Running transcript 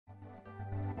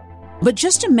But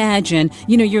just imagine,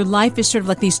 your life is sort of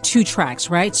like these two tracks,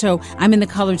 right? So I'm in the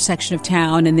colored section of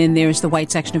town, and then there's the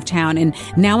white section of town. And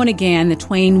now and again, the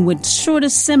twain would sort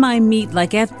of semi-meet,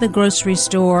 like at the grocery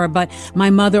store. But my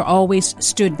mother always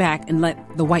stood back and let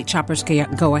the white choppers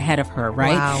go ahead of her,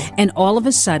 right? Wow. And all of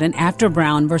a sudden, after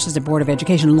Brown versus the Board of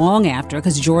Education, long after,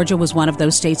 because Georgia was one of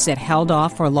those states that held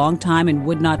off for a long time and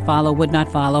would not follow.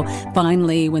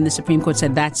 Finally, when the Supreme Court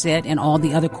said that's it, and all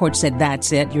the other courts said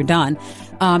that's it, you're done.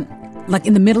 Like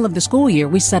in the middle of the school year,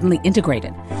 we suddenly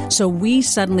integrated. So we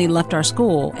suddenly left our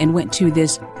school and went to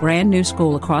this brand new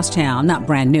school across town, not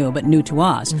brand new, but new to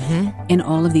us, and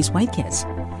all of these white kids.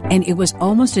 And it was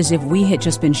almost as if we had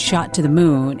just been shot to the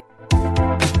moon.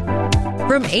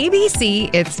 From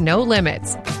ABC, it's No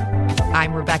Limits.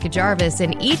 I'm Rebecca Jarvis,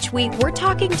 and each week we're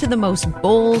talking to the most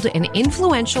bold and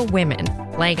influential women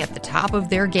playing at the top of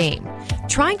their game,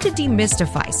 trying to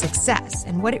demystify success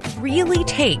and what it really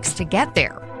takes to get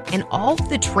there, and all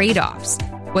the trade-offs.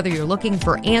 Whether you're looking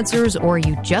for answers or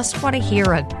you just want to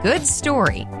hear a good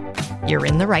story, you're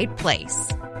in the right place.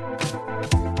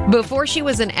 Before she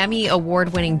was an Emmy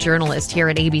award-winning journalist here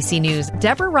at ABC News,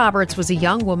 Deborah Roberts was a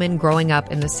young woman growing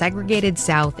up in the segregated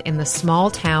South in the small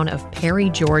town of Perry,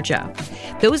 Georgia.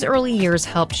 Those early years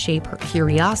helped shape her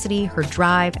curiosity, her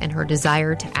drive, and her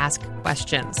desire to ask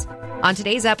questions. On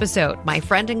today's episode, my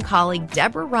friend and colleague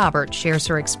Deborah Roberts shares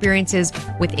her experiences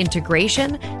with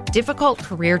integration, difficult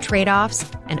career trade-offs,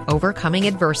 and overcoming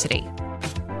adversity.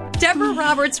 Deborah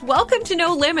Roberts, welcome to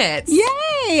No Limits.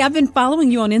 Yay! I've been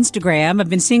following you on Instagram. I've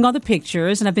been seeing all the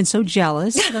pictures, and I've been so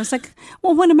jealous. And I was like,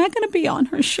 well, when am I going to be on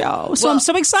her show? So I'm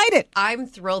so excited. I'm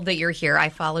thrilled that you're here. I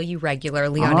follow you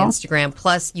regularly on Instagram.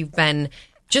 Plus, you've been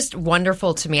just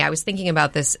wonderful to me. I was thinking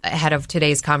about this ahead of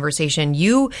today's conversation.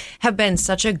 You have been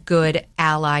such a good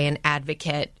ally and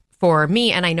advocate for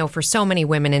me, and I know for so many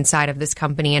women inside of this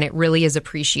company, and it really is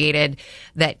appreciated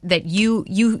that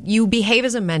you behave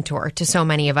as a mentor to so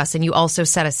many of us, and you also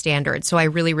set a standard. So I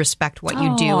really respect what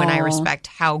you do, and I respect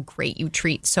how great you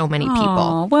treat so many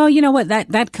people. Well, you know what?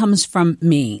 That comes from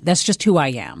me. That's just who I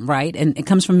am, right? And it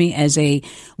comes from me as a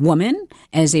woman,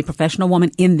 as a professional woman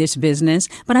in this business,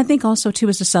 but I think also too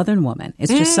as a Southern woman.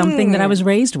 It's just something that I was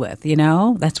raised with.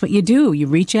 That's what you do. You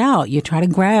reach out. You try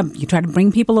to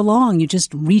bring people along. You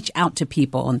just reach out to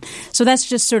people. And so that's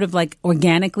just sort of like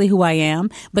organically who I am.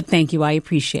 But thank you. I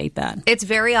appreciate that. It's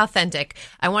very authentic.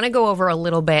 I want to go over a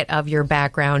little bit of your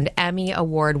background. Emmy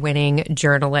award-winning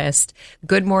journalist,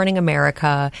 Good Morning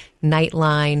America,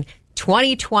 Nightline,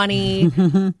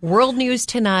 2020, World News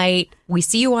Tonight. We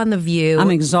see you on The View.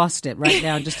 I'm exhausted right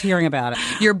now just hearing about it.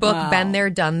 Your book, Been There,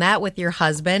 Done That, with your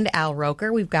husband, Al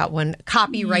Roker. We've got one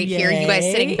copy right here. You guys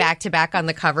sitting back to back on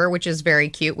the cover, which is very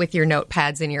cute with your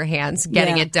notepads in your hands,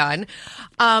 getting it done.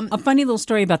 A funny little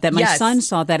story about that. My son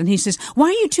saw that and he says, why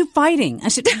are you two fighting? I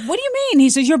said, what do you mean? He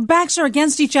says, your backs are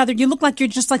against each other. You look like you're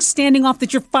just like standing off,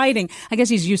 that you're fighting. I guess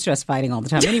he's used to us fighting all the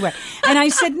time. Anyway. And I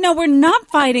said, no, we're not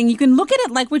fighting. You can look at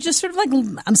it like we're just sort of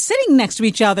like, I'm sitting next to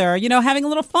each other, having a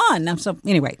little fun. So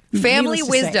anyway. Family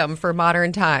wisdom for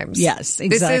modern times. Yes,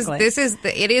 exactly.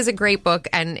 It is a great book,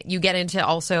 and you get into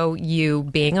also you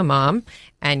being a mom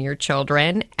and your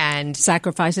children and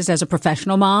sacrifices as a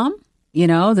professional mom.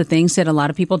 The things that a lot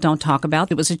of people don't talk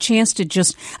about. It was a chance to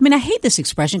just, I hate this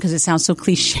expression because it sounds so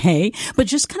cliche, but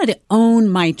just kind of to own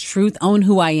my truth, own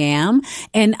who I am.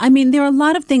 And there are a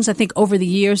lot of things I think over the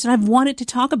years that I've wanted to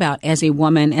talk about as a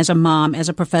woman, as a mom, as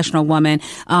a professional woman,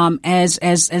 as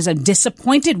a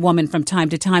disappointed woman from time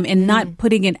to time, and not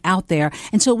putting it out there.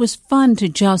 And so it was fun to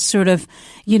just sort of,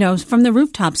 from the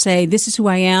rooftop say, this is who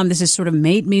I am. This has sort of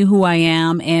made me who I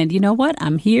am. And you know what?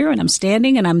 I'm here and I'm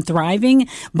standing and I'm thriving,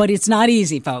 but it's not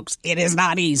easy, folks. It is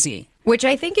not easy. Which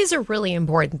I think is a really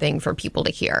important thing for people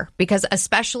to hear, because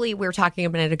especially we were talking a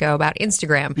minute ago about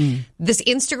Instagram, this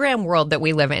Instagram world that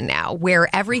we live in now, where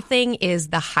everything is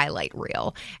the highlight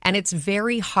reel, and it's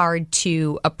very hard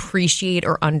to appreciate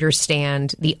or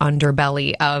understand the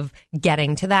underbelly of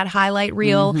getting to that highlight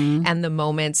reel and the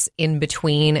moments in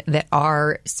between that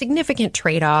are significant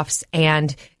trade-offs.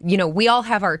 And, we all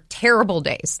have our terrible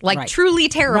days, like truly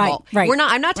terrible. Right.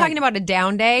 I'm not talking about a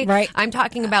down day. Right. I'm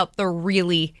talking about the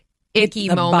really icky hit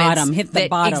the moments. Hit the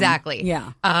bottom. Exactly.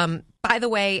 Yeah. By the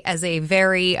way, as a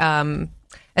very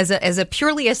as a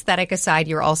purely aesthetic aside,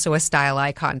 you're also a style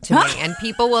icon to me, and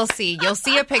people will see. You'll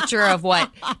see a picture of what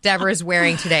Deborah's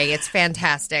wearing today. It's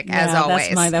fantastic, as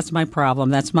always. That's my problem.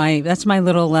 That's my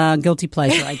little guilty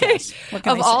pleasure, I guess.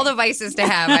 Of all the vices to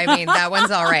have, that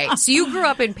one's all right. So you grew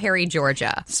up in Perry,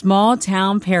 Georgia. Small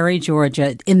town Perry,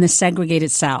 Georgia, in the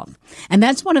segregated South. And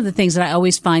that's one of the things that I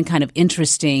always find kind of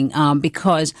interesting,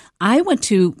 because I went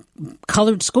to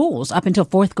colored schools up until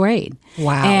fourth grade.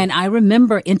 Wow. And I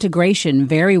remember integration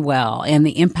very well and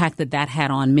the impact that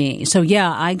had on me. So,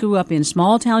 yeah, I grew up in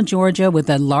small town Georgia with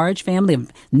a large family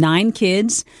of 9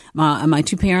 kids, my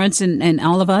 2 parents and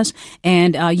all of us.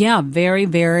 And, very,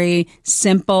 very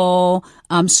simple,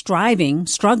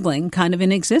 struggling kind of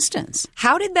in existence.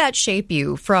 How did that shape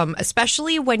you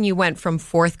especially when you went from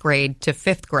 4th grade to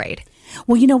 5th grade?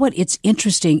 Well, you know what? It's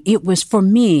interesting. For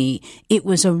me, it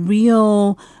was a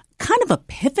real kind of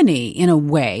epiphany in a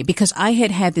way, because I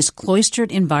had this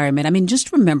cloistered environment. I mean,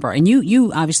 just remember, and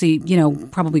you obviously,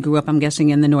 probably grew up, I'm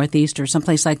guessing, in the Northeast or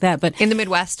someplace like that, but in the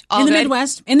Midwest, in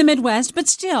the Midwest,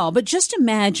 but just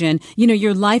imagine,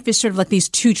 your life is sort of like these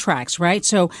 2 tracks, right?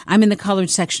 So I'm in the colored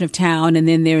section of town, and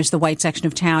then there's the white section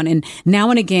of town, and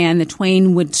now and again, the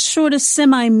twain would sort of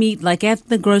semi-meet, like at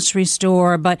the grocery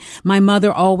store, but my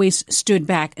mother always stood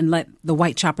back and let the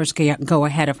white shoppers go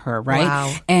ahead of her, right?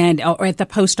 Wow. And or at the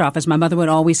post office, my mother would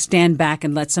always stand back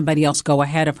and let somebody else go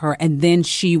ahead of her, and then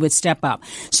she would step up.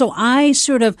 So I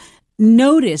sort of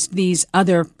noticed these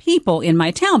other people in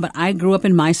my town, but I grew up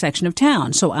in my section of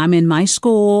town. So I'm in my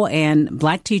school and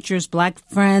black teachers, black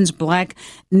friends, black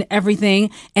everything.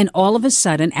 And all of a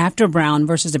sudden, after Brown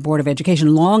versus the Board of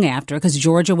Education, long after, because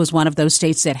Georgia was one of those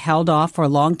states that held off for a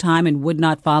long time and would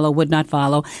not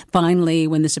follow. Finally,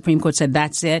 when the Supreme Court said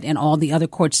that's it, and all the other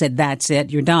courts said that's it,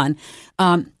 you're done.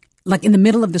 Like in the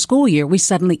middle of the school year, we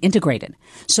suddenly integrated.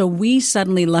 So we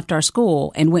suddenly left our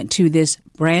school and went to this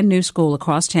brand new school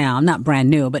across town, not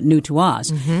brand new, but new to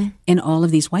us, and all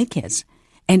of these white kids.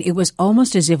 And it was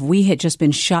almost as if we had just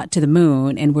been shot to the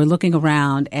moon, and we're looking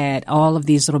around at all of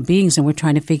these little beings, and we're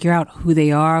trying to figure out who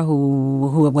they are,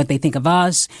 what they think of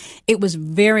us. It was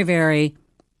very, very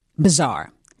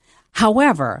bizarre.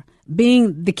 However,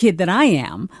 being the kid that I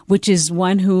am, which is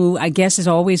one who I guess has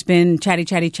always been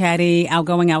chatty,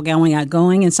 outgoing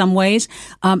in some ways,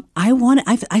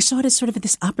 I saw it as sort of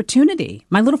this opportunity.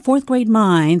 My little 4th grade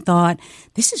mind thought,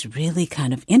 this is really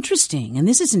kind of interesting and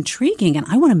this is intriguing and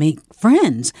I want to make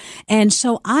friends. And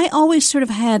so I always sort of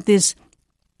had this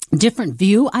different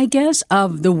view, I guess,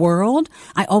 of the world.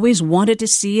 I always wanted to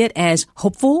see it as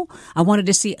hopeful. I wanted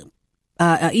to see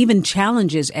even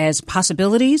challenges as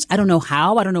possibilities. I don't know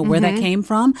how. I don't know where that came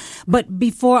from. But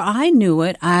before I knew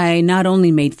it, I not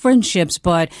only made friendships,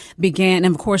 but began,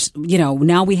 and of course,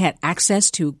 now we had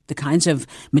access to the kinds of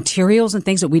materials and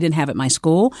things that we didn't have at my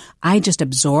school. I just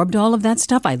absorbed all of that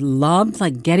stuff. I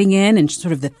loved getting in and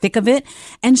sort of the thick of it.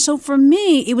 And so for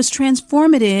me, it was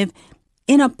transformative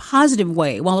in a positive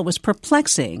way. While it was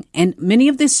perplexing, and many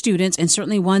of the students, and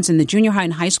certainly ones in the junior high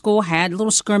and high school, had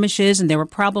little skirmishes and there were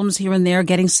problems here and there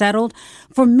getting settled,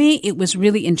 for me, it was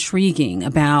really intriguing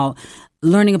about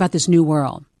learning about this new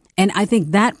world. And I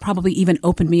think that probably even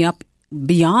opened me up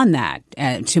beyond that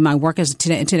to my work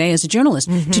today as a journalist,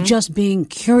 to just being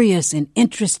curious and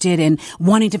interested and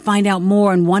wanting to find out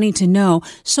more and wanting to know.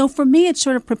 So for me, it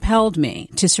sort of propelled me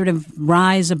to sort of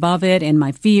rise above it and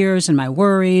my fears and my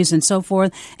worries and so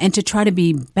forth, and to try to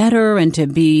be better and to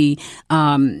be,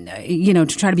 to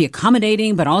try to be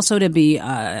accommodating, but also to be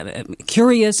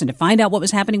curious and to find out what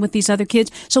was happening with these other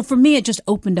kids. So for me, it just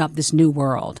opened up this new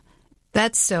world.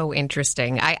 That's so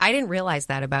interesting. I didn't realize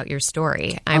that about your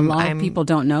story. A lot of people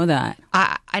don't know that.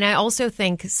 And I also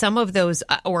think some of those,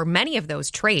 or many of those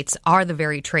traits are the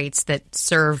very traits that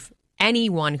serve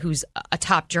anyone who's a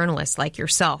top journalist like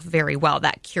yourself very well.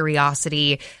 That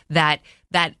curiosity, that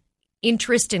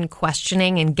interest in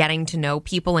questioning and getting to know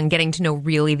people and getting to know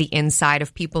really the inside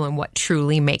of people and what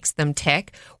truly makes them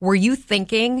tick. Were you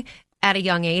thinking at a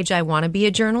young age, I want to be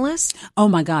a journalist? Oh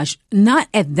my gosh, not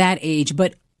at that age,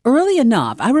 but early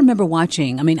enough. I remember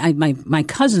watching, my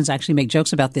cousins actually make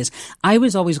jokes about this. I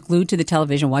was always glued to the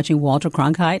television watching Walter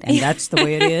Cronkite, and that's the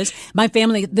way it is. My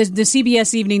family, the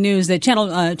CBS Evening News, the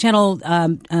channel,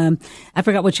 I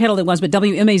forgot what channel it was, but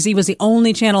WMAZ was the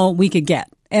only channel we could get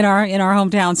in our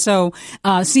hometown. So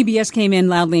CBS came in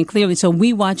loudly and clearly. So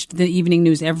we watched the evening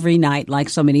news every night, like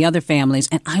so many other families,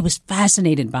 and I was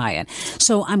fascinated by it.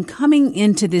 So I'm coming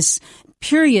into this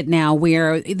period now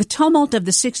where the tumult of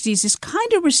the 60s is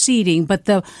kind of receding, but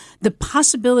the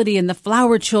possibility and the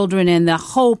flower children and the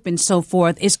hope and so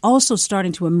forth is also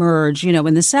starting to emerge, in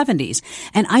the 70s.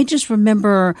 And I just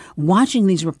remember watching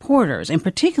these reporters, and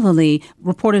particularly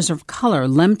reporters of color,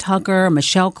 Lem Tucker,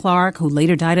 Michelle Clark, who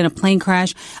later died in a plane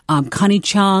crash, Connie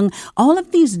Chung, all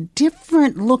of these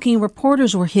different looking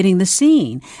reporters were hitting the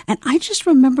scene. And I just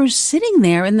remember sitting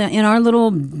there in our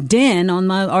little den on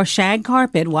our shag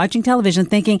carpet watching television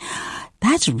thinking,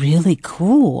 that's really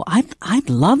cool. I'd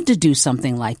love to do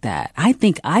something like that. I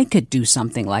think I could do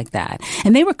something like that.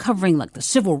 And they were covering like the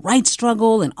civil rights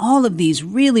struggle and all of these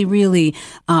really, really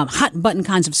hot button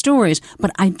kinds of stories.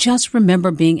 But I just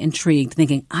remember being intrigued,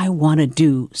 thinking, I want to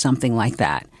do something like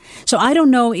that. So I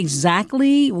don't know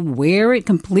exactly where it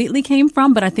completely came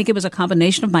from, but I think it was a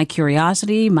combination of my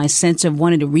curiosity, my sense of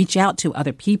wanting to reach out to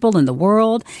other people in the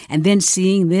world, and then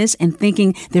seeing this and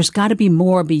thinking there's got to be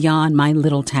more beyond my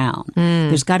little town.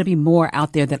 There's got to be more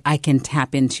out there that I can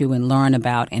tap into and learn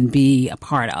about and be a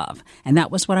part of. And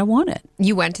that was what I wanted.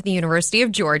 You went to the University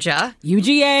of Georgia.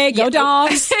 UGA, go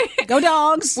Dogs. Go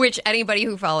Dogs. Which anybody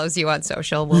who follows you on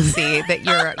social will see that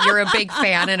you're a big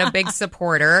fan and a big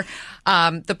supporter.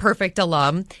 The perfect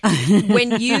alum.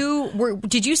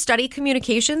 Did you study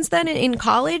communications then in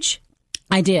college?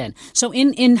 I did. So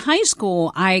in high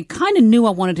school, I kind of knew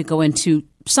I wanted to go into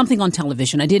something on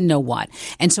television. I didn't know what.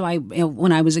 And so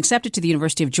when I was accepted to the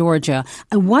University of Georgia,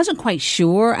 I wasn't quite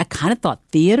sure. I kind of thought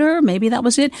theater, maybe that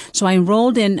was it. So I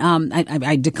enrolled in,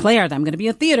 I declared I'm going to be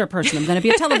a theater person. I'm going to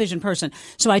be a television person.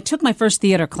 So I took my first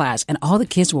theater class, and all the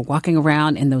kids were walking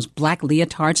around in those black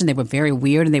leotards, and they were very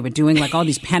weird, and they were doing like all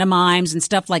these pantomimes and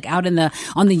stuff like out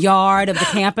on the yard of the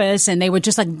campus, and they were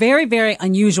just like very, very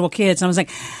unusual kids. And I was like,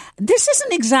 this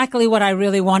isn't exactly what I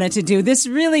really wanted to do. This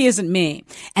really isn't me.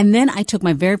 And then I took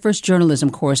my very first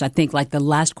journalism course, I think like the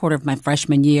last quarter of my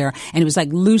freshman year. And it was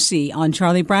like Lucy on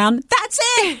Charlie Brown. That's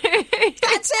it.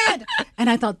 That's it. And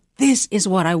I thought, this is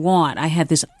what I want. I had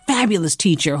this fabulous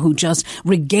teacher who just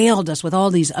regaled us with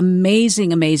all these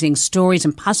amazing, amazing stories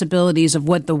and possibilities of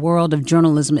what the world of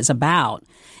journalism is about.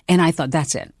 And I thought,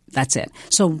 that's it. That's it.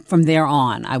 So from there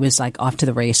on, I was like off to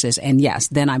the races. And yes,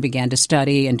 then I began to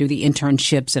study and do the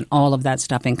internships and all of that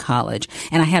stuff in college.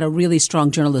 And I had a really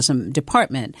strong journalism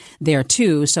department there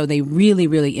too. So they really,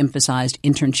 really emphasized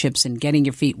internships and getting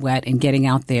your feet wet and getting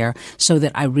out there, so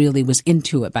that I really was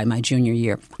into it by my junior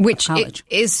year of college. Which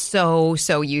is so,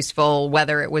 so useful,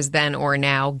 whether it was then or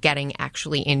now, getting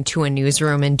actually into a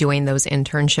newsroom and doing those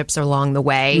internships along the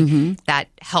way. Mm-hmm. That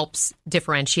helps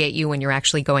differentiate you when you're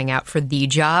actually going out for the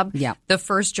job. Yeah. The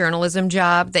first journalism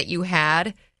job that you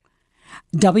had?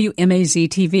 WMAZ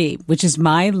TV, which is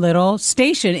my little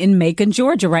station in Macon,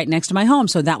 Georgia, right next to my home.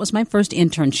 So that was my first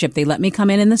internship. They let me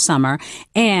come in the summer,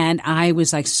 and I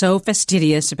was like so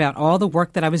fastidious about all the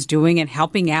work that I was doing and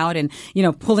helping out and,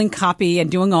 pulling copy and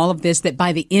doing all of this, that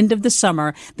by the end of the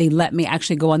summer, they let me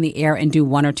actually go on the air and do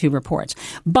 1 or 2 reports,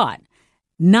 but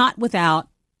not without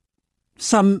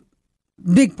some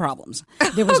big problems.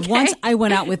 There was once I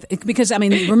went out with, because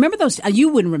remember those, you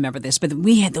wouldn't remember this, but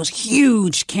we had those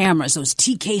huge cameras, those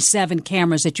TK7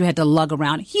 cameras that you had to lug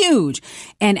around, huge.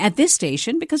 And at this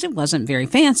station, because it wasn't very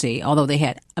fancy, although they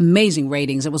had amazing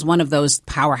ratings, it was one of those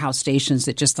powerhouse stations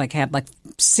that just had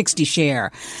 60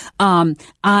 share.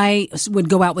 I would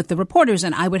go out with the reporters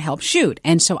and I would help shoot.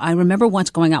 And so I remember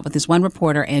once going out with this one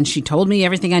reporter, and she told me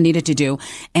everything I needed to do.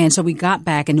 And so we got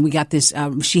back and we got this,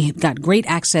 she got great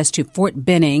access to Fort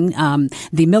Benning,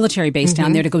 the military base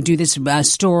down there, to go do this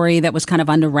story that was kind of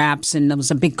under wraps, and it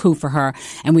was a big coup for her.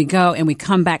 And we go and we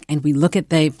come back and we look at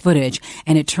the footage,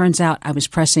 and it turns out I was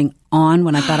pressing on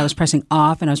when I thought I was pressing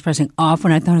off, and I was pressing off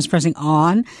when I thought I was pressing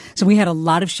on. So we had a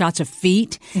lot of shots of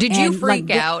feet. Did you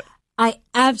freak out? I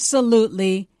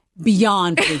absolutely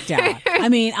beyond freaked out.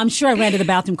 I'm sure I ran to the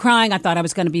bathroom crying. I thought I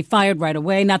was going to be fired right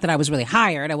away. Not that I was really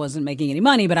hired. I wasn't making any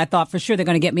money, but I thought for sure they're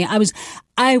going to get me.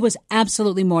 I was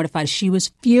absolutely mortified. She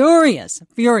was furious.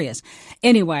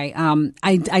 Anyway,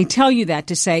 I tell you that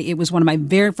to say it was one of my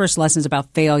very first lessons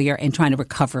about failure and trying to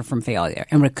recover from failure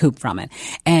and recoup from it.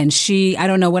 And I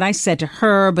don't know what I said to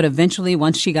her, but eventually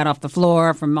once she got off the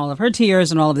floor from all of her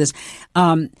tears and all of this,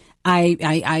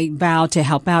 I vowed to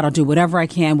help out. I'll do whatever I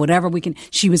can, whatever we can.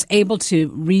 She was able to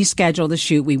reschedule the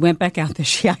shoot. We went back out there.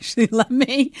 She actually let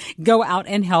me go out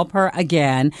and help her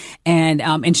again.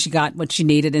 And she got what she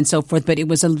needed and so forth. But it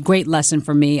was a great lesson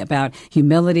for me about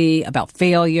humility, about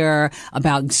failure,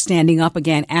 about standing up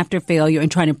again after failure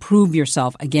and trying to prove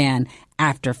yourself again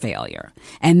after failure.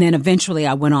 And then eventually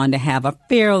I went on to have a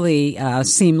fairly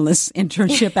seamless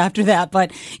internship after that.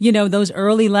 But, those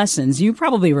early lessons, you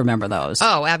probably remember those.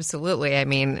 Oh, absolutely.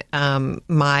 The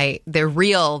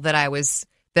reel that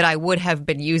I would have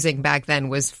been using back then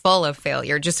was full of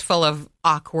failure, just full of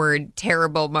awkward,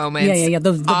 terrible moments. Yeah.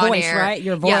 The voice, air. Right?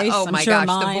 Your voice. Yeah. Oh, I'm my sure gosh,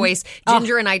 mine. The voice.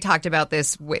 Ginger and I talked about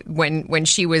this when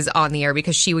she was on the air,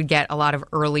 because she would get a lot of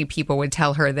early people would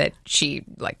tell her that she,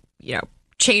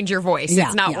 change your voice.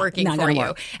 It's not working for you.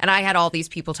 Work. And I had all these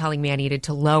people telling me I needed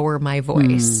to lower my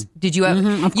voice. Did you have,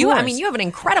 of course. I mean, you have an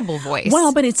incredible voice.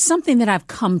 Well, but it's something that I've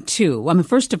come to. I mean,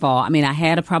 first of all, I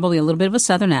had probably a little bit of a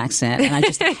Southern accent, and I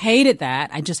just hated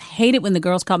that. I just hated when the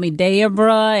girls called me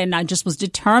Deborah, and I just was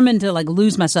determined to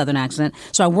lose my Southern accent.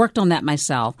 So I worked on that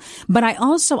myself. But I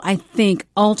also, I think,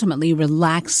 ultimately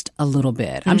relaxed a little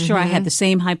bit. I'm sure I had the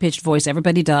same high-pitched voice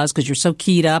everybody does because you're so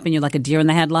keyed up and you're like a deer in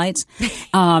the headlights.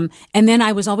 And then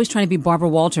I was always trying to be Barbara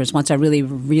Walters once I really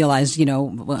realized,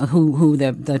 who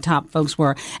the top folks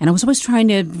were. And I was always trying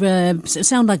to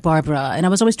sound like Barbara. And I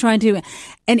was always trying to,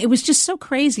 and it was just so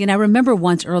crazy. And I remember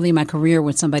once early in my career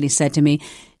when somebody said to me,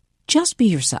 just be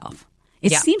yourself.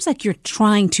 It seems like you're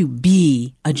trying to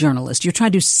be a journalist. You're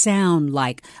trying to sound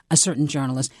like a certain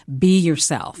journalist. Be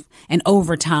yourself. And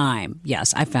over time,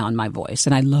 yes, I found my voice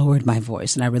and I lowered my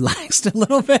voice and I relaxed a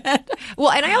little bit. Well,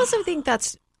 and I also think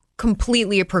that's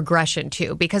completely a progression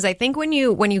too, because I think when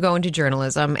you go into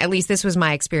journalism, at least this was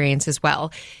my experience as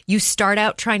well, you start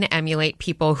out trying to emulate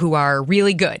people who are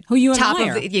really good. Who you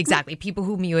admire. Exactly. People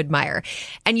whom you admire.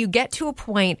 And you get to a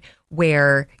point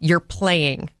where you're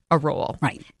playing a role.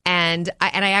 Right. And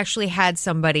I actually had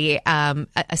somebody, a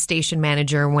station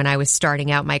manager when I was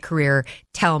starting out my career,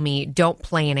 tell me, don't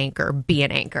play an anchor, be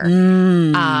an anchor.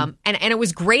 And it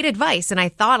was great advice. And I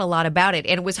thought a lot about it.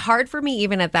 And it was hard for me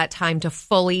even at that time to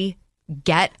fully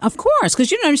get. Of course,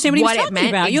 because you don't understand what he was talking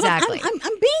about. Exactly. You're like,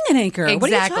 I'm being an anchor. Exactly.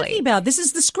 What are you talking about? This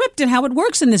is the script and how it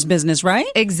works in this business, right?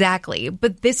 Exactly.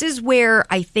 But this is where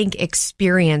I think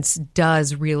experience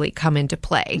does really come into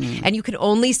play. And you can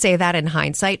only say that in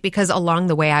hindsight because along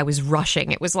the way I was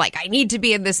rushing. It was like, I need to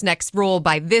be in this next role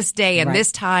by this day and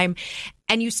this time.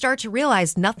 And you start to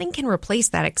realize nothing can replace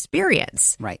that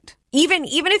experience. Right. Even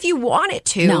if you want it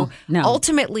to, no.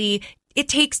 Ultimately, it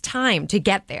takes time to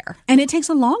get there. And it takes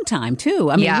a long time,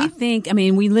 too.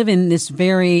 We live in this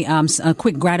very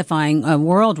quick gratifying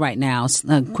world right now,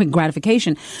 quick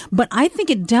gratification. But I think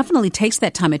it definitely takes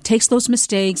that time. It takes those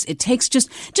mistakes. It takes just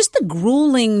the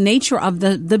grueling nature of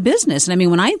the business. And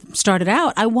when I started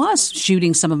out, I was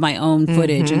shooting some of my own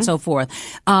footage and so forth.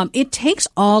 It takes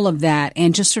all of that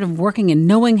and just sort of working and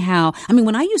knowing how.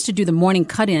 When I used to do the morning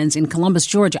cut-ins in Columbus,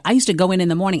 Georgia, I used to go in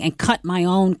the morning and cut my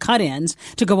own cut-ins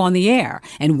to go on the air.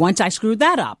 And once I screwed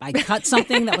that up, I cut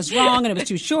something that was wrong and it was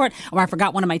too short, or I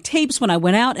forgot one of my tapes when I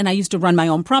went out, and I used to run my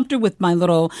own prompter with my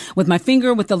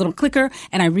finger with the little clicker,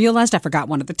 and I realized I forgot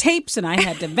one of the tapes and I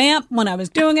had to vamp when I was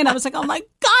doing it. I was like, oh my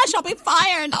gosh, I'll be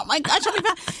fired. Oh my gosh, I'll be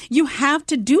fired. You have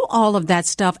to do all of that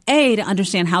stuff, A, to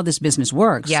understand how this business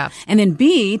works. Yeah. And then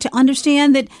B, to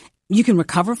understand that you can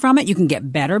recover from it. You can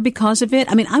get better because of it.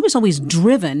 I was always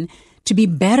driven to be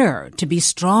better, to be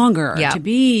stronger, to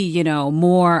be,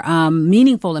 more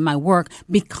meaningful in my work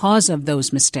because of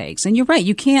those mistakes. And you're right.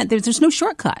 You can't, there's no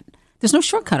shortcut. There's no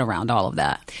shortcut around all of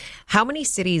that. How many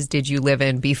cities did you live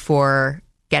in before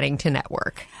getting to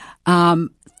network?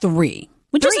 3.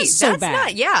 Which isn't so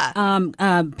bad.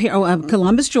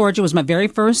 Columbus, Georgia was my very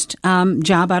first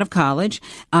job out of college.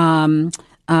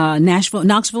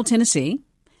 Knoxville, Tennessee.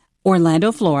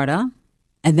 Orlando, Florida.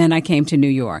 And then I came to New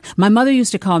York. My mother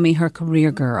used to call me her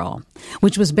career girl,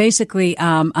 which was basically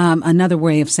another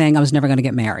way of saying I was never going to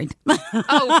get married.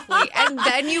 Oh, please. And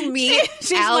then you meet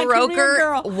Al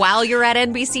Roker while you're at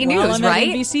NBC News, I'm right?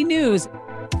 At NBC News.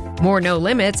 More No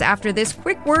Limits after this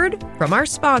quick word from our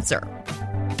sponsor.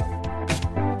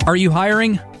 Are you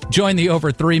hiring? Join the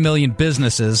over 3 million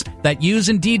businesses that use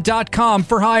Indeed.com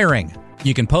for hiring.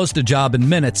 You can post a job in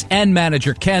minutes and manage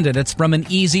your candidates from an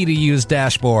easy-to-use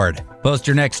dashboard. Post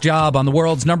your next job on the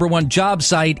world's #1 job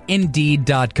site,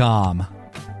 Indeed.com.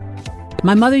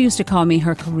 My mother used to call me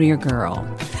her career girl,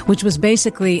 which was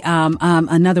basically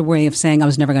another way of saying I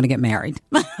was never going to get married.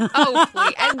 Oh,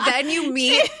 please. And then you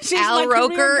meet Al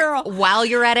Roker while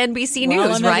you're at NBC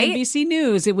News, right? At NBC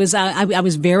News. It was I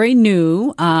was very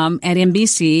new at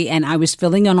NBC, and I was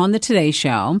filling in on the Today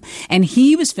Show, and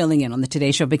he was filling in on the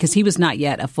Today Show because he was not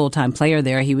yet a full-time player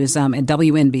there. He was at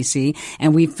WNBC,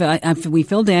 and we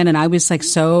filled in, and I was like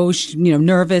so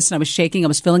nervous, and I was shaking. I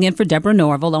was filling in for Deborah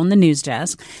Norville on the news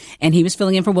desk, and he was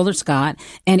filling in for Willard Scott,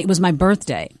 and it was my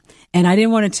birthday. And I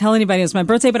didn't want to tell anybody it was my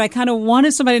birthday, but I kind of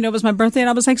wanted somebody to know it was my birthday. And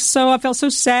I was like, I felt so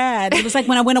sad. It was like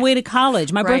when I went away to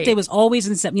college. My birthday was always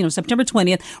in September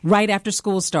 20th, right after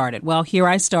school started. Well, here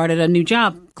I started a new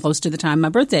job close to the time of my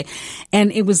birthday.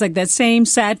 And it was like that same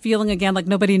sad feeling again, like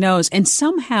nobody knows. And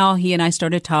somehow he and I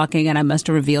started talking, and I must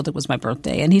have revealed it was my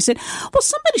birthday. And he said, well,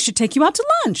 somebody should take you out to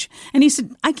lunch. And he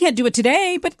said, I can't do it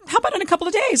today, but how about in a couple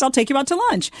of days? I'll take you out to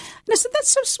lunch. And I said,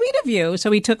 that's so sweet of you.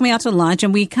 So he took me out to lunch,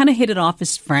 and we kind of hit it off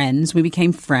as friends. We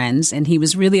became friends, and he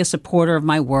was really a supporter of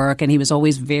my work, and he was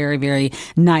always very, very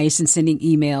nice and sending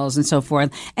emails and so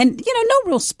forth. And, no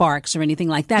real sparks or anything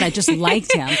like that. I just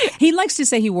liked him. He likes to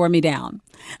say he wore me down.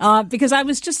 Because I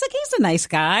was just like, he's a nice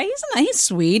guy. He's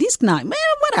sweet. He's not,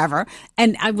 whatever.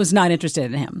 And I was not interested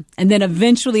in him. And then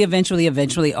eventually,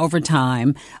 over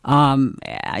time,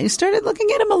 I started looking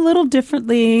at him a little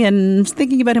differently and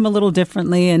thinking about him a little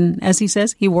differently. And as he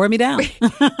says, he wore me down.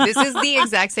 This is the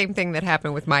exact same thing that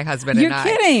happened with my husband and I.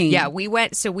 You're kidding. Yeah, we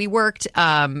worked, we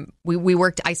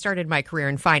worked, I started my career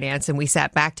in finance, and we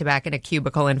sat back to back in a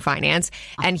cubicle in finance.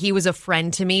 And he was a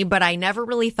friend to me, but I never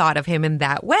really thought of him in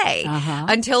that way.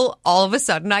 Until all of a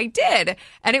sudden I did.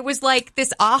 And it was like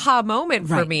this aha moment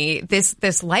for me.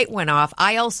 This light went off.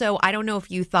 I don't know if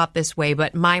you thought this way,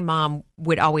 but my mom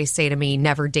would always say to me,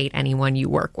 never date anyone you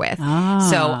work with. So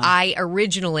I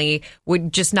originally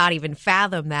would just not even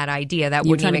fathom that idea. That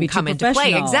wouldn't even come into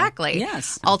play. Exactly.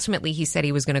 Yes. Ultimately, he said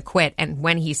he was going to quit. And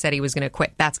when he said he was going to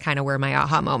quit, that's kind of where my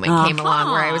aha moment came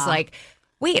along, where I was like,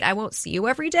 wait, I won't see you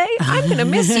every day? I'm going to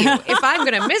miss you. If I'm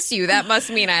going to miss you, that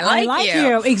must mean I like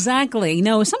you. Exactly.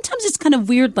 Sometimes it's kind of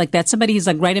weird like that. Somebody is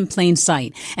like right in plain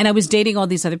sight. And I was dating all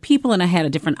these other people, and I had a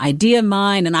different idea of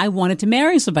mine, and I wanted to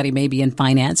marry somebody maybe in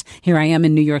finance. Here I am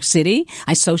in New York City.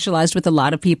 I socialized with a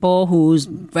lot of people whose,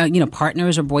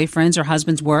 partners or boyfriends or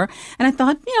husbands were. And I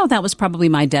thought, that was probably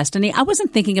my destiny. I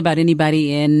wasn't thinking about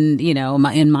anybody in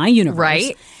my universe.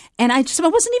 Right. And I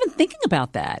wasn't even thinking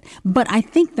about that. But I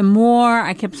think the more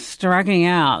I kept striking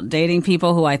out, dating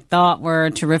people who I thought were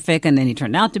terrific, and then he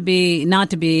turned out to be not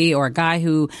to be, or a guy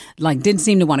who like didn't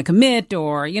seem to want to commit,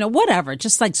 or, whatever,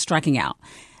 just like striking out.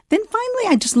 Then finally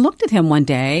I just looked at him one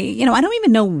day, I don't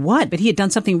even know what, but he had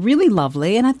done something really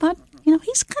lovely. And I thought,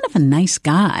 he's kind of a nice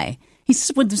guy.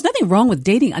 There's nothing wrong with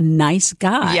dating a nice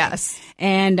guy. Yes.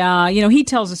 And, he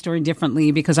tells the story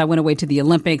differently because I went away to the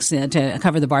Olympics to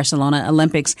cover the Barcelona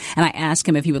Olympics. And I asked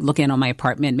him if he would look in on my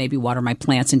apartment, maybe water my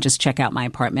plants and just check out my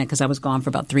apartment because I was gone for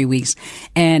about 3 weeks.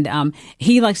 And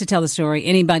he likes to tell the story.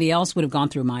 Anybody else would have gone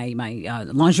through my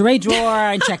lingerie drawer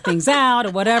and checked things out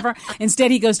or whatever.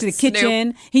 Instead, he goes to the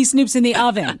kitchen. He snoops in the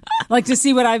oven, like to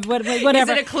see whatever. Is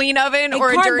it a clean oven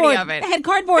or a dirty oven? It had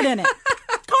cardboard in it.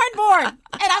 Cardboard.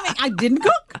 And I didn't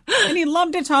cook. And he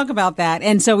loved to talk about that.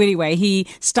 And so anyway, he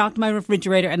stocked my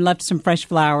refrigerator and left some fresh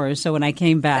flowers. So when I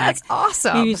came back. That's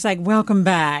awesome. He was like, welcome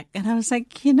back. And I was like,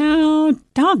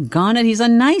 doggone it. He's a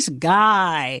nice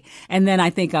guy. And then I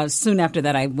think soon after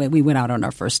that, we went out on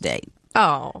our first date.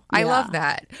 Oh, I love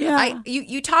that. Yeah.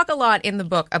 You talk a lot in the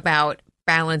book about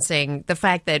balancing the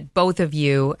fact that both of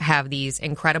you have these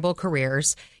incredible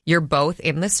careers. You're both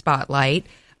in the spotlight.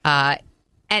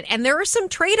 And there are some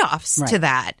trade-offs to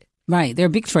that. Right. There are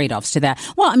big trade-offs to that.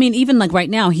 Well, I mean, even like right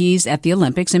now, he's at the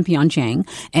Olympics in Pyeongchang,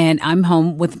 and I'm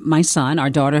home with my son. Our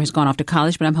daughter has gone off to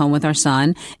college, but I'm home with our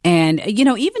son. And,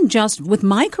 even just with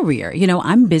my career,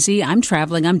 I'm busy, I'm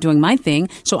traveling, I'm doing my thing.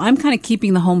 So I'm kind of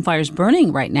keeping the home fires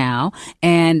burning right now.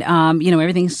 And,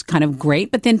 everything's kind of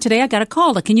great. But then today I got a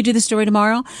call, like, can you do the story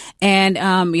tomorrow? And,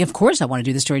 of course I want to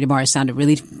do the story tomorrow. It sounded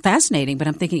really fascinating, but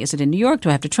I'm thinking, is it in New York? Do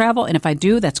I have to travel? And if I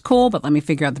do, that's cool, but let me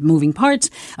figure out the moving parts.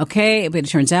 Okay. But it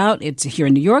turns out it's here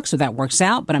in New York, so that works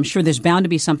out. But I'm sure there's bound to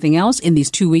be something else in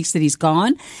these 2 weeks that he's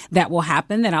gone that will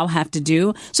happen that I'll have to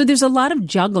do. So there's a lot of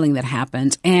juggling that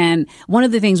happens. And one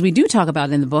of the things we do talk about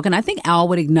in the book, and I think Al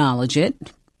would acknowledge it,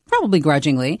 probably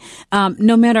grudgingly,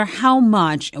 no matter how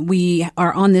much we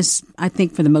are on this, I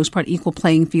think for the most part, equal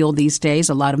playing field these days,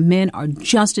 a lot of men are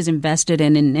just as invested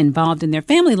and involved in their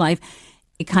family life.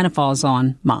 It kind of falls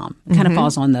on mom. It kind of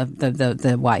falls on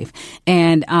the wife.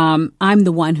 And I'm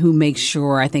the one who makes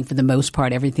sure, I think for the most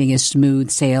part, everything is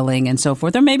smooth sailing and so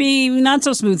forth. Or maybe not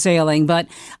so smooth sailing, but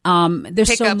there's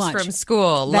Pickups so much. From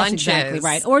school, That's lunches. Exactly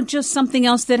right. Or just something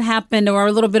else that happened or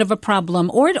a little bit of a problem.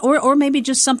 Or maybe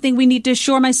just something we need to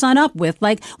shore my son up with.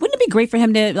 Like, wouldn't it be great for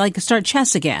him to like start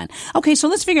chess again? Okay, so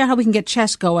let's figure out how we can get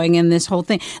chess going in this whole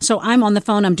thing. So I'm on the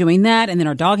phone, I'm doing that. And then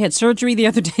our dog had surgery the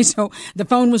other day. So the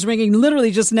phone was ringing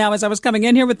literally just now as I was coming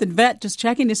in here with the vet, just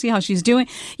checking to see how she's doing.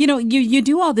 You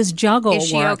do all this juggle Is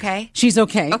she work. okay? She's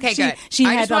okay. Okay, good. She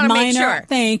I had just a wanna make minor. sure.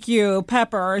 Thank you,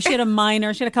 Pepper. She had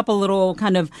a couple little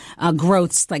kind of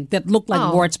growths like that look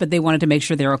like warts, but they wanted to make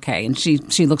sure they're okay. And she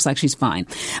looks like she's fine.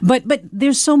 But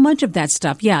there's so much of that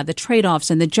stuff. Yeah, the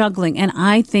trade-offs and the juggling. And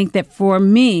I think think that for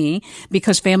me,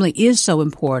 because family is so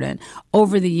important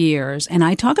over the years, and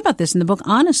I talk about this in the book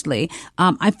honestly,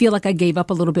 I feel like I gave up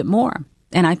a little bit more.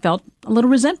 And I felt a little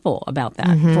resentful about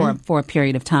that for a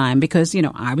period of time because,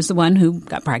 I was the one who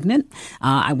got pregnant.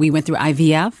 We went through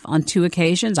IVF on 2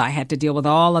 occasions. I had to deal with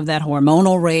all of that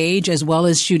hormonal rage as well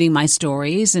as shooting my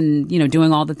stories and,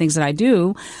 doing all the things that I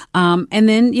do. And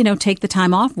then, take the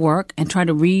time off work and try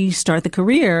to restart the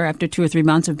career after 2 or 3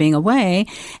 months of being away.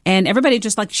 And everybody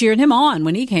just cheered him on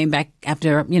when he came back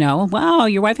after, wow,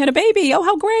 your wife had a baby. Oh,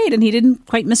 how great. And he didn't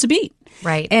quite miss a beat.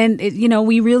 Right. And,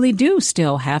 we really do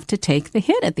still have to take the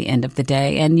hit at the end of the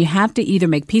day. And you have to either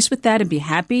make peace with that and be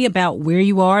happy about where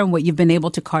you are and what you've been able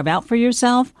to carve out for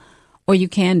yourself, or you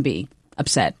can be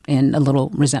upset and a little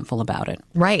resentful about it.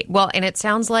 Right. Well, and it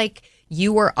sounds like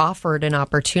you were offered an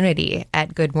opportunity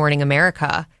at Good Morning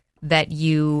America that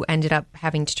you ended up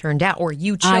having to turn down, or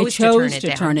you chose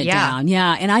to turn it down.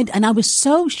 Yeah. And I was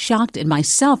so shocked in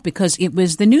myself because it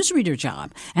was the newsreader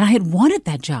job, and I had wanted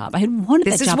that job.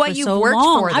 This is what you worked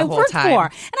for the whole time.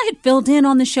 And I had filled in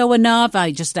on the show enough.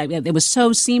 It was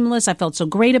so seamless. I felt so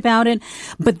great about it.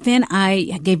 But then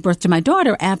I gave birth to my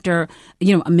daughter after,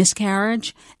 a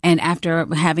miscarriage and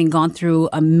after having gone through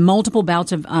multiple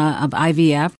bouts of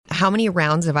IVF. How many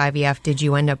rounds of IVF did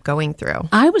you end up going through?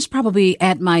 I was probably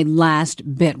at my last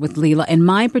bit with Leela, and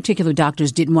my particular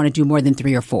doctors didn't want to do more than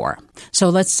 3 or 4. So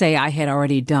let's say I had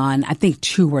already done, I think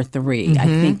 2 or 3. I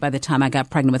think by the time I got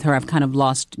pregnant with her, I've kind of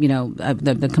lost,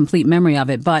 the complete memory of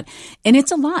it. And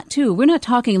it's a lot too. We're not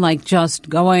talking like just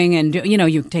going and,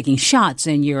 you're taking shots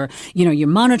and you're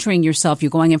monitoring yourself. You're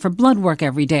going in for blood work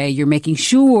every day. You're making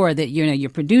sure that, you're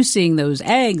producing those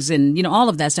eggs and, all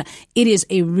of that stuff. It is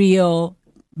a real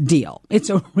deal. It's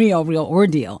a real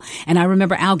ordeal. And I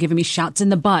remember Al giving me shots in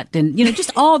the butt and,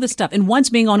 just all this stuff. And once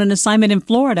being on an assignment in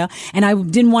Florida, and I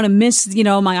didn't want to miss,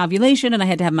 my ovulation, and I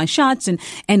had to have my shots.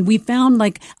 And we found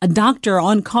a doctor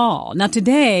on call. Now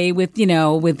today with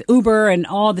Uber and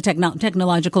all the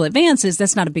technological advances,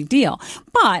 that's not a big deal.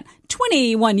 But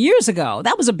 21 years ago,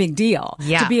 that was a big deal.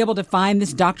 Yeah. To be able to find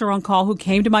this doctor on call who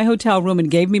came to my hotel room and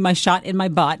gave me my shot in my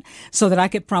butt so that I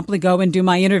could promptly go and do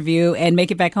my interview and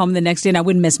make it back home the next day and I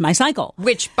wouldn't miss my cycle.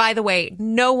 Which, by the way,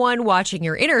 no one watching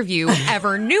your interview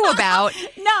ever knew about.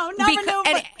 No, never knew.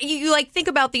 And you think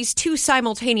about these 2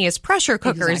 simultaneous pressure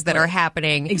cookers that are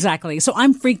happening. Exactly. So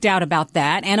I'm freaked out about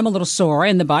that, and I'm a little sore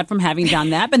in the butt from having done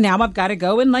that. But now I've got to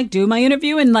go and do my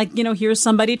interview and hear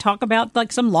somebody talk about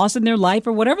some loss in their life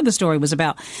or whatever the story was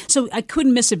about. So I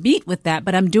couldn't miss a beat with that,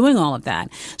 but I'm doing all of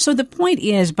that. So the point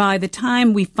is, by the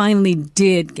time we finally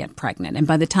did get pregnant, and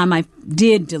by the time I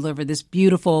did deliver this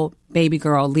beautiful baby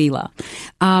girl, Leela,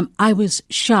 I was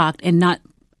shocked and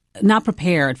not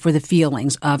prepared for the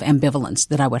feelings of ambivalence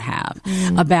that I would have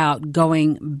about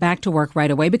going back to work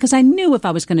right away, because I knew if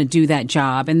I was going to do that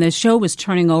job, and the show was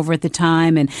turning over at the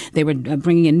time and they were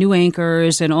bringing in new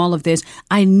anchors and all of this,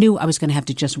 I knew I was going to have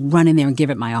to just run in there and give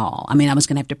it my all. I mean, I was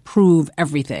going to have to prove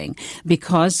everything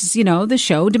because, the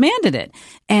show demanded it.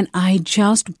 And I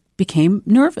just became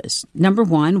nervous. Number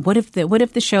one, what if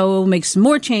the show makes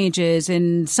more changes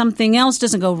and something else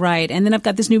doesn't go right? And then I've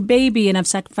got this new baby and I've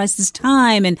sacrificed this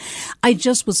time. And I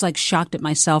just was shocked at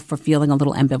myself for feeling a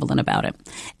little ambivalent about it.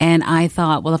 And I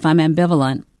thought, well, if I'm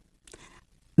ambivalent,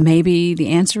 maybe the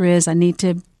answer is I need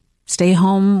to stay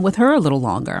home with her a little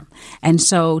longer. And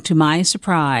so to my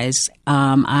surprise,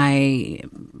 I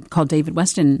called David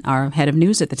Weston, our head of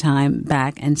news at the time,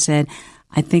 back and said,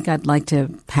 I think I'd like to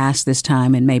pass this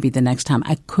time and maybe the next time.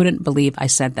 I couldn't believe I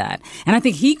said that. And I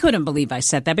think he couldn't believe I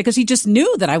said that because he just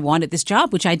knew that I wanted this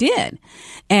job, which I did.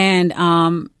 And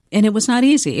it was not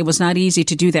easy. It was not easy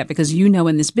to do that because,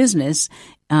 in this business,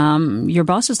 your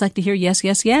bosses like to hear yes,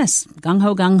 yes, yes, gung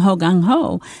ho, gung ho, gung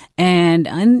ho. And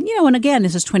again,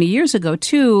 this is 20 years ago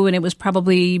too. And it was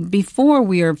probably before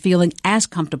we are feeling as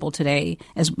comfortable today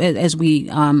as we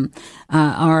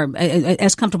are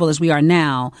as comfortable as we are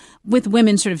now with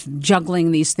women sort of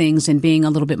juggling these things and being a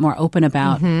little bit more open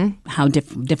about how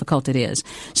difficult it is.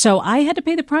 So I had to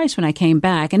pay the price when I came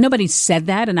back, and nobody said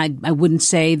that. And I wouldn't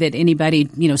say that anybody,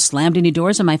 slammed any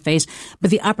doors in my face, but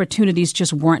the opportunities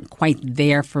just weren't quite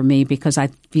there for me because I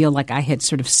feel like I had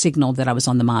sort of signaled that I was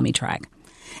on the mommy track.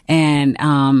 And,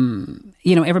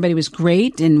 everybody was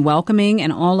great and welcoming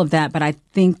and all of that. But I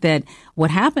think that what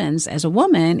happens as a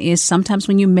woman is sometimes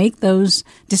when you make those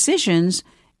decisions,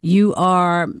 you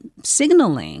are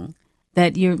signaling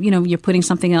that you're putting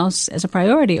something else as a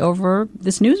priority over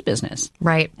this news business.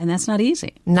 Right. And that's not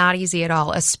easy. Not easy at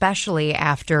all, especially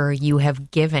after you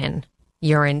have given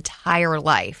your entire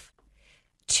life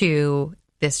to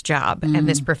this job and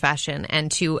this profession, and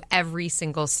to every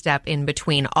single step in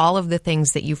between, all of the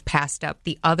things that you've passed up,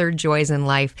 the other joys in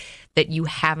life that you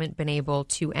haven't been able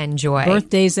to enjoy.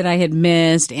 Birthdays that I had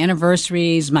missed,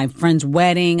 anniversaries, my friend's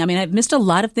wedding. I mean, I've missed a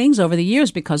lot of things over the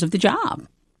years because of the job.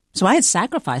 So I had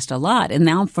sacrificed a lot. And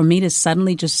now for me to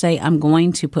suddenly just say, I'm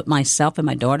going to put myself and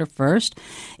my daughter first,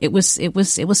 it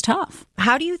was tough.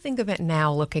 How do you think of it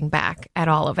now, looking back at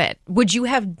all of it? Would you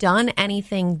have done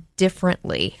anything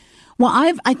differently? Well,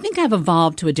 I think I've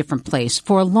evolved to a different place.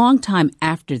 For a long time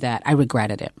after that, I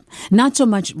regretted it. Not so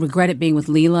much regretted being with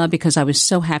Leela because I was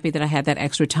so happy that I had that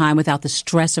extra time without the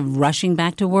stress of rushing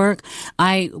back to work.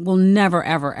 I will never,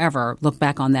 ever, ever look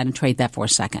back on that and trade that for a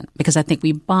second because I think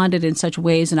we bonded in such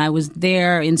ways and I was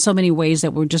there in so many ways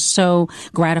that were just so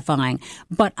gratifying.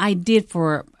 But I did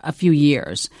for a few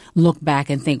years look back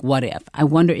and think, what if? I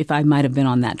wonder if I might have been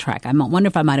on that track. I wonder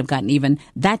if I might have gotten even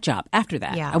that job after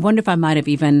that. Yeah. I wonder if I might have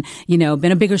even,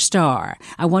 been a bigger star.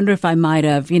 I wonder if I might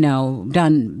have,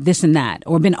 done this and that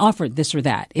or been offered this or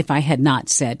that if I had not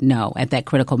said no at that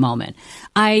critical moment.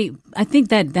 I think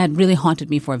that really haunted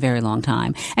me for a very long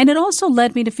time. And it also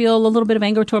led me to feel a little bit of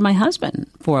anger toward my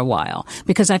husband for a while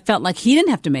because I felt like he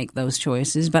didn't have to make those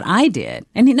choices, but I did.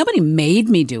 And nobody made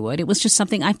me do it. It was just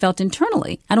something I felt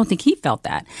internally. I don't think he felt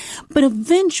that. But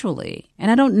eventually,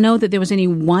 and I don't know that there was any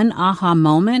one aha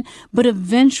moment, but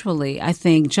eventually I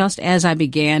think just as I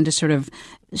began to sort of,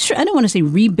 I don't want to say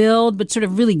rebuild, but sort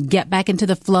of really get back into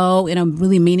the flow in a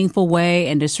really meaningful way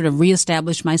and to sort of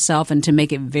reestablish myself and to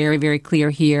make it very, very clear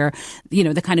here,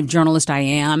 the kind of journalist I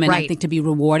am. And I think to be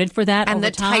rewarded for that and over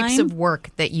the time. types of work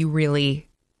that you really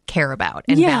care about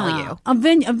and value.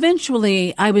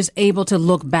 Eventually, I was able to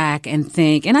look back and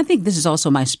think, and I think this is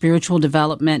also my spiritual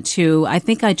development too. I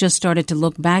think I just started to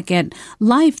look back at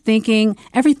life thinking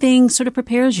everything sort of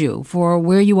prepares you for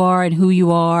where you are and who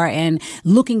you are. And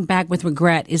looking back with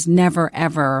regret is never,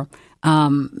 ever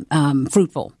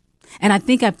fruitful. And I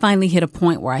think I finally hit a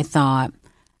point where I thought,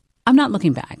 I'm not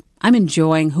looking back. I'm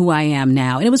enjoying who I am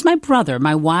now. And it was my brother,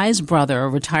 my wise brother, a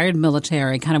retired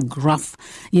military, kind of gruff,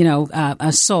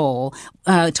 a soul,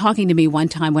 talking to me one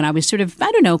time when I was sort of,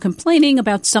 complaining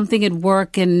about something at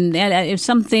work and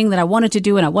something that I wanted to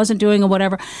do and I wasn't doing or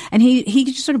whatever. And he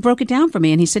just sort of broke it down for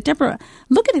me. And he said, Deborah,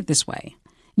 look at it this way.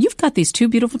 You've got these two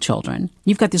beautiful children.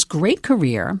 You've got this great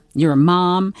career. You're a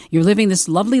mom. You're living this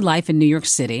lovely life in New York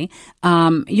City.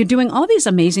 You're doing all these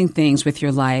amazing things with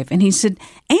your life. And he said,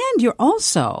 and you're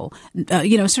also,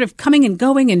 sort of coming and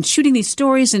going and shooting these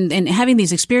stories and having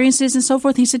these experiences and so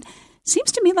forth. He said,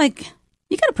 seems to me like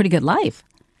you got a pretty good life.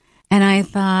 And I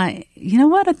thought, you know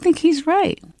what? I think he's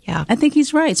right. Yeah. I think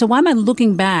he's right. So why am I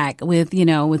looking back with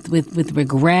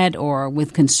regret or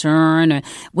with concern or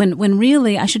when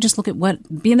really I should just look at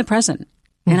be in the present.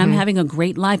 And I'm having a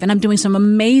great life and I'm doing some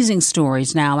amazing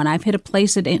stories now. And I've hit a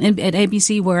place at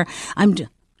ABC where I'm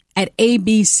at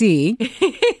ABC.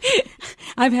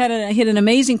 I've hit an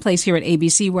amazing place here at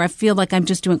ABC where I feel like I'm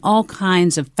just doing all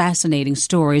kinds of fascinating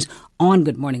stories on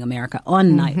Good Morning America,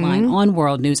 on Nightline, on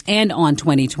World News, and on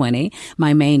 2020,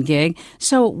 my main gig.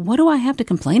 So what do I have to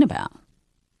complain about?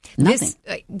 Nothing.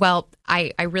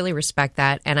 I really respect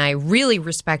that. And I really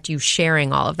respect you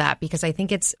sharing all of that because I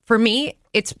think it's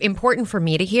important for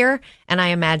me to hear. And I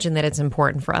imagine that it's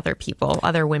important for other people,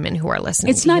 other women who are listening.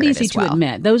 It's not easy to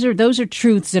admit. Those are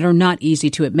truths that are not easy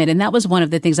to admit. And that was one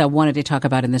of the things I wanted to talk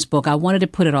about in this book. I wanted to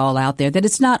put it all out there, that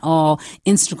it's not all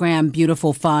Instagram,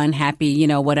 beautiful, fun, happy,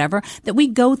 whatever, that we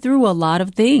go through a lot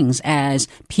of things as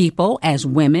people, as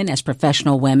women, as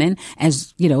professional women,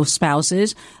 as,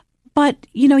 spouses. But,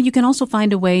 you can also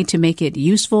find a way to make it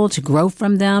useful, to grow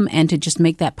from them, and to just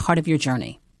make that part of your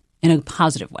journey in a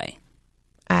positive way.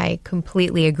 I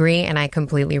completely agree, and I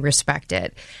completely respect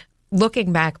it.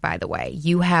 Looking back, by the way,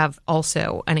 you have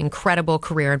also an incredible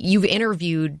career. You've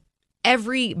interviewed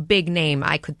every big name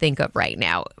I could think of right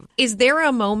now. Is there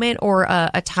a moment or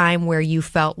a time where you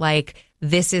felt like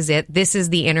this is it? This is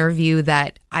the interview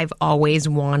that I've always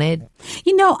wanted?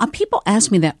 People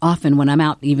ask me that often when I'm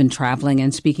out even traveling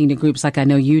and speaking to groups like I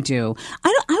know you do.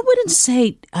 I wouldn't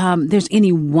say there's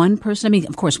any one person. I mean,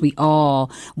 of course, we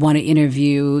all want to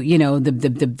interview,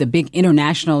 the big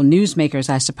international newsmakers,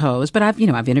 I suppose. But I've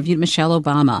interviewed Michelle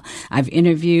Obama. I've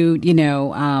interviewed,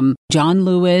 John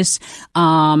Lewis,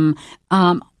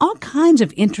 all kinds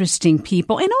of interesting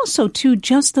people. And also, too,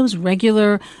 just those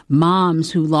regular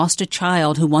moms who lost a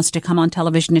child who wants to come on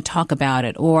television and talk about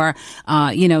it, or,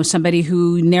 somebody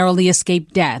who narrowly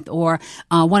escaped death. Or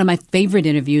one of my favorite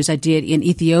interviews I did in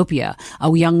Ethiopia,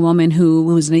 a young woman who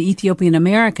was an Ethiopian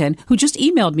American who just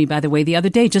emailed me, by the way, the other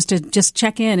day just to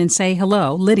check in and say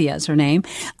hello. Lydia is her name,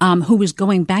 who was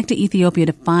going back to Ethiopia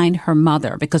to find her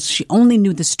mother because she only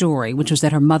knew the story, which was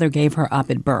that her mother gave her up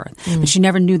at birth, but she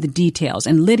never knew the details.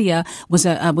 And Lydia was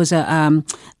a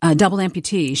double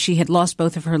amputee. She had lost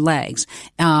both of her legs,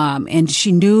 and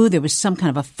she knew there was some kind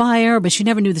of a fire, but she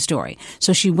never knew the story.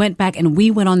 So she went back, and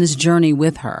we went on this journey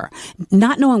with her,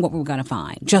 not knowing what we were going to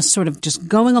find, just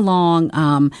going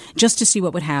along, just to see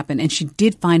what would happen. And she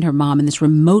did find her mom in this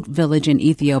remote village in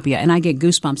Ethiopia, and I get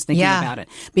goosebumps thinking about it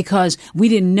because we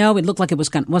didn't know. It looked like it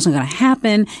wasn't going to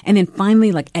happen, and then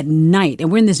finally, like at night,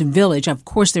 and we're in this village. Of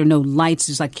course, there are no lights.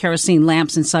 There's like kerosene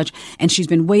lamps and such, and she's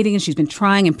been waiting and she's been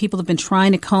trying, and people have been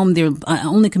trying to come. They're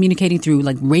only communicating through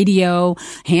like radio,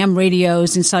 ham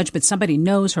radios and such, but somebody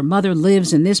knows her mother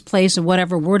lives in this place or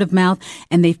whatever, word of mouth,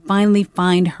 and they finally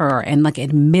find her. And like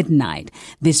at midnight,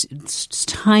 this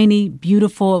tiny,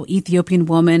 beautiful Ethiopian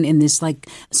woman in this like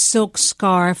silk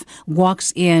scarf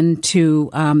walks into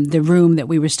the room that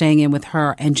we were staying in with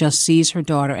her and just sees her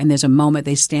daughter. And there's a moment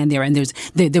they stand there, and there's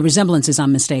the resemblance is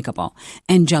unmistakable,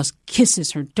 and just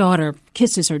kisses her daughter.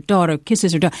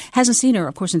 Hasn't seen her,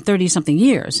 of course, in 30-something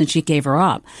years since she gave her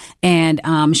up. And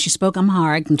she spoke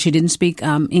Amharic, and she didn't speak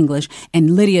English.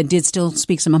 And Lydia did still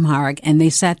speak some Amharic. And they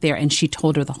sat there, and she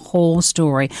told her the whole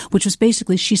story, which was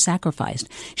basically she sacrificed.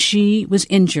 She was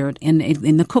injured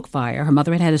in the cook fire. Her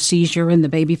mother had a seizure, and the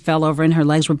baby fell over, and her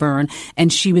legs were burned.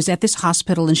 And she was at this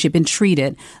hospital, and she'd been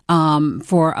treated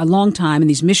for a long time. And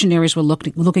these missionaries were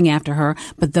looking after her.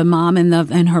 But the mom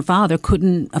and her father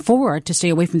couldn't afford to stay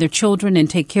away from their children and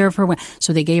take care of her.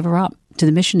 So they gave her up to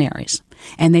the missionaries,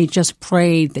 and they just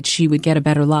prayed that she would get a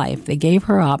better life. They gave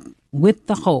her up with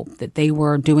the hope that they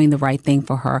were doing the right thing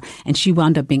for her. And she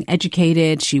wound up being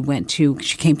educated. She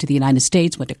came to the United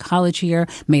States, went to college here,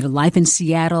 made a life in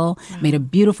Seattle, made a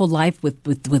beautiful life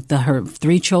with her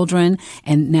 3 children.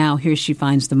 And now here she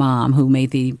finds the mom who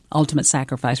made the ultimate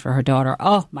sacrifice for her daughter.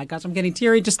 Oh my gosh, I'm getting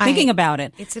teary just thinking about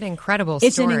it. It's an incredible story.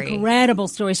 It's an incredible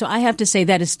story. So I have to say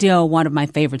that is still one of my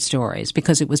favorite stories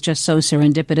because it was just so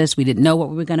serendipitous. We didn't know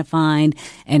what we were going to find,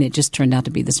 and it just turned out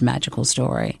to be this magical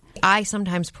story. I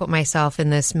sometimes put myself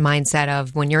in this mindset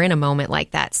of when you're in a moment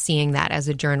like that, seeing that as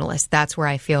a journalist, that's where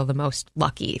I feel the most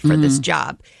lucky for this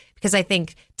job. Because I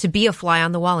think to be a fly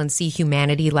on the wall and see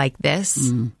humanity like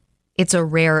this, it's a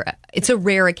rare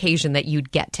occasion that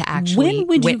you'd get to actually When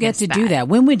would you get to do that?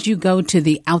 When would you go to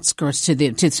the outskirts,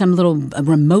 to some little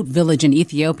remote village in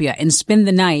Ethiopia and spend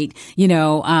the night,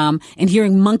 and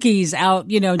hearing monkeys out,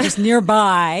 just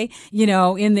nearby,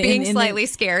 being slightly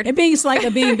scared, and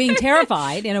being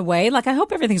terrified in a way. Like, I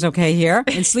hope everything's okay here,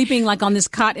 and sleeping like on this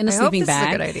cot in a sleeping bag.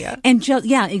 Is a good idea.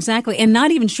 And exactly, and not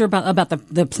even sure about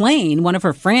the plane. One of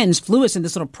her friends flew us in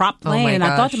this little prop plane, and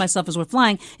I thought to myself as we're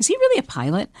flying, is he really a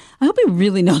pilot? I hope he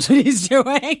really knows what he's doing.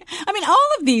 I mean, all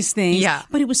of these things. Yeah.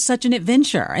 But it was such an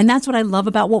adventure. And that's what I love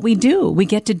about what we do. We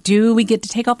get to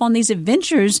take off on these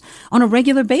adventures on a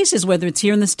regular basis, whether it's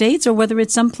here in the States or whether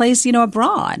it's someplace,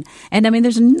 abroad. And I mean,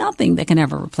 there's nothing that can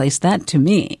ever replace that to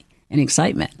me in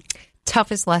excitement.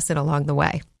 Toughest lesson along the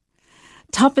way.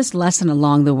 Toughest lesson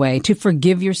along the way, to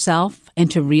forgive yourself and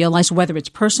to realize, whether it's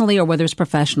personally or whether it's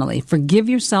professionally, forgive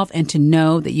yourself and to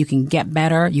know that you can get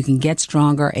better, you can get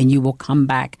stronger, and you will come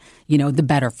back, the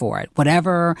better for it.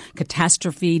 Whatever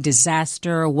catastrophe,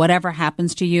 disaster, whatever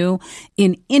happens to you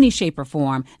in any shape or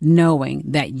form, knowing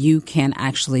that you can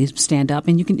actually stand up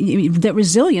and that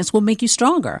resilience will make you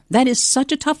stronger. That is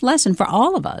such a tough lesson for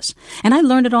all of us. And I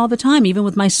learned it all the time, even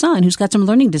with my son, who's got some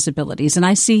learning disabilities. And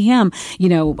I see him,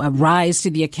 rise to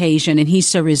the occasion, and he's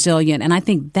so resilient. And I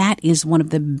think that is one of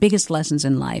the biggest lessons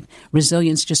in life.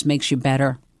 Resilience just makes you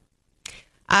better.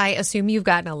 I assume you've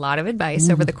gotten a lot of advice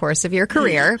over the course of your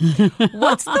career.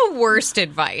 What's the worst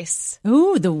advice?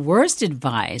 Ooh, the worst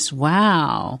advice.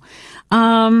 Wow.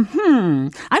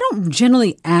 I don't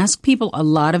generally ask people a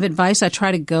lot of advice. I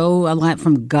try to go a lot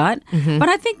from gut. But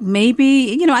I think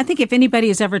maybe, I think if anybody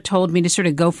has ever told me to sort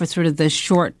of go for sort of the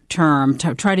short term,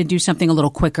 to try to do something a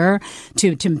little quicker,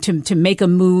 to make a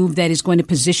move that is going to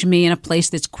position me in a place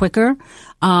that's quicker,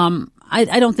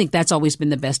 I don't think that's always been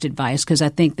the best advice, because I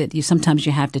think that sometimes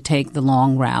you have to take the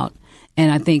long route.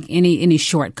 And I think any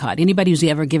shortcut, anybody who's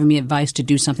ever given me advice to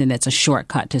do something that's a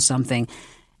shortcut to something,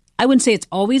 I wouldn't say it's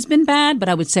always been bad, but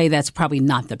I would say that's probably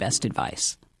not the best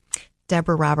advice.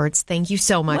 Deborah Roberts, thank you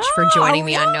so much for joining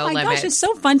me on No Limits. Oh my gosh, it's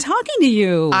so fun talking to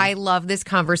you. I love this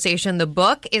conversation. The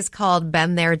book is called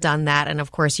Been There, Done That. And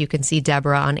of course, you can see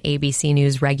Deborah on ABC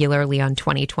News regularly on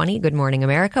 2020, Good Morning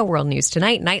America, World News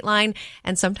Tonight, Nightline,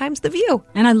 and sometimes The View.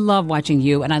 And I love watching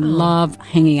you, and I love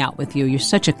hanging out with you. You're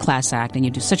such a class act, and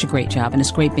you do such a great job. And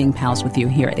it's great being pals with you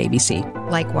here at ABC.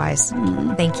 Likewise.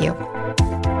 Thank you.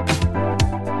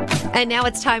 And now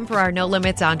it's time for our No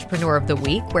Limits Entrepreneur of the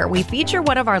Week, where we feature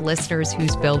one of our listeners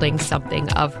who's building something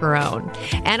of her own.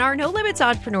 And our No Limits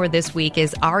Entrepreneur this week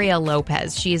is Ariel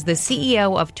Lopez. She is the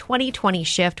CEO of 2020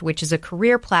 Shift, which is a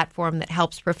career platform that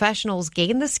helps professionals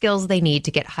gain the skills they need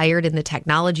to get hired in the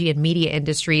technology and media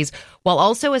industries, while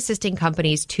also assisting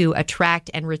companies to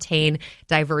attract and retain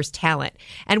diverse talent.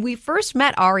 And we first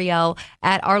met Ariel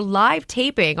at our live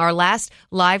taping, our last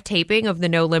live taping of the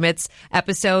No Limits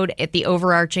episode at the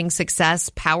Overarching Success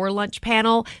Power Lunch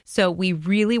panel. So we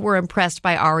really were impressed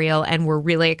by Ariel, and we're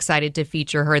really excited to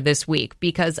feature her this week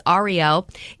because Ariel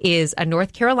is a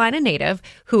North Carolina native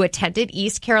who attended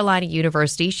East Carolina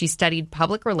University. She studied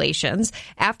public relations.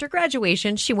 After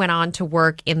graduation, she went on to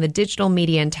work in the digital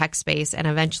media and tech space and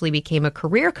eventually became a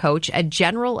career coach at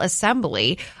General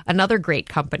Assembly, another great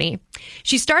company.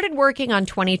 She started working on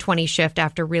 2020 Shift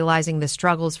after realizing the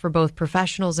struggles for both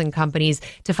professionals and companies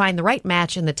to find the right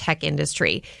match in the tech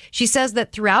industry. She says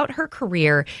that throughout her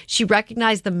career, she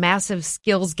recognized the massive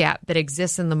skills gap that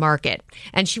exists in the market,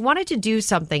 and she wanted to do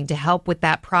something to help with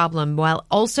that problem while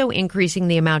also increasing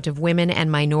the amount of women and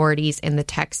minorities in the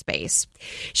tech space.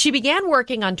 She began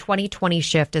working on 2020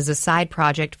 Shift as a side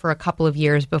project for a couple of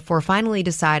years before finally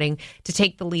deciding to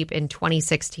take the leap in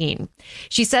 2016.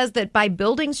 She says that by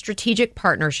building strategic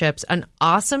partnerships, an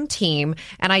awesome team,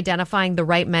 and identifying the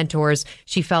right mentors,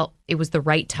 she felt it was the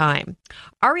right time.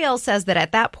 Ariel says that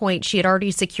at that point, she had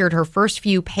already secured her first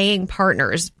few paying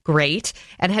partners, great,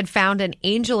 and had found an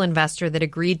angel investor that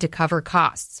agreed to cover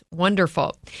costs,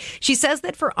 wonderful. She says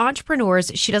that for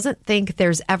entrepreneurs, she doesn't think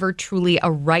there's ever truly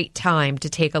a right time to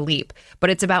take a leap, but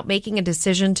it's about making a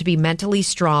decision to be mentally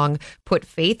strong, put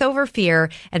faith over fear,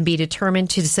 and be determined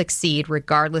to succeed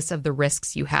regardless of the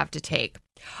risks you have to take.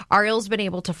 Ariel's been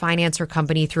able to finance her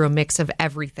company through a mix of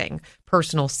everything: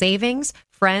 personal savings,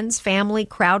 friends, family,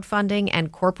 crowdfunding,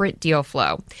 and corporate deal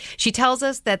flow. She tells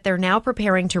us that they're now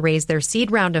preparing to raise their seed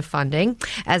round of funding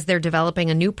as they're developing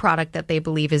a new product that they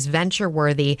believe is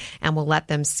venture-worthy and will let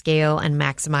them scale and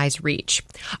maximize reach.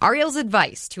 Ariel's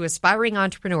advice to aspiring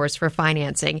entrepreneurs for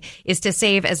financing is to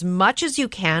save as much as you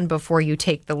can before you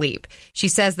take the leap. She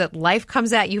says that life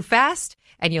comes at you fast,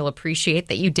 and you'll appreciate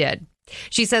that you did.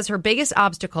 She says her biggest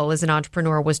obstacle as an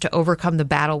entrepreneur was to overcome the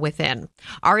battle within.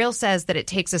 Ariel says that it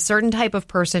takes a certain type of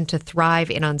person to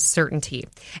thrive in uncertainty.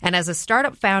 And as a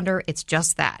startup founder, it's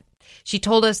just that. She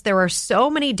told us there are so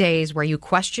many days where you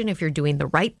question if you're doing the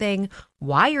right thing,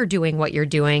 why you're doing what you're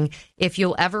doing, if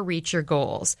you'll ever reach your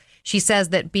goals. She says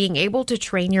that being able to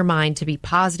train your mind to be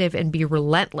positive and be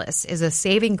relentless is a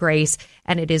saving grace,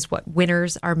 and it is what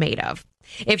winners are made of.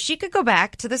 If she could go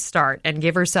back to the start and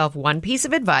give herself one piece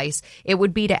of advice, it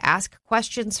would be to ask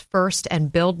questions first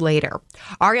and build later.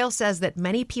 Ariel says that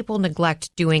many people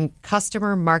neglect doing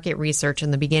customer market research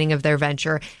in the beginning of their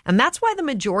venture, and that's why the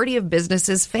majority of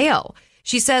businesses fail.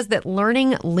 She says that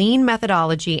learning lean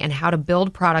methodology and how to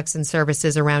build products and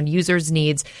services around users'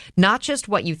 needs, not just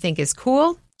what you think is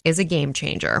cool, is a game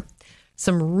changer.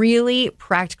 Some really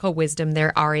practical wisdom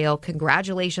there, Ariel.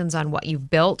 Congratulations on what you've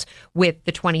built with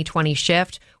the 2020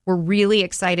 Shift. We're really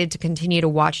excited to continue to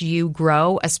watch you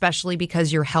grow, especially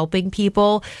because you're helping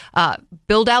people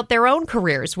build out their own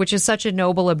careers, which is such a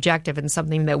noble objective and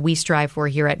something that we strive for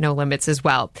here at No Limits as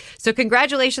well. So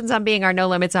congratulations on being our No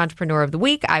Limits Entrepreneur of the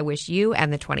Week. I wish you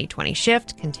and the 2020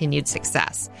 Shift continued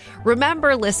success.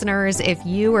 Remember, listeners, if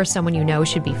you or someone you know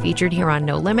should be featured here on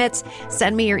No Limits,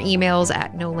 send me your emails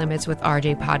at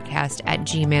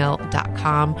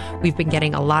nolimitswithrjpodcast@gmail.com. We've been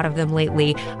getting a lot of them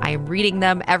lately. I am reading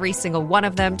them, every single one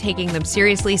of them, taking them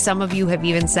seriously. Some of you have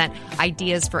even sent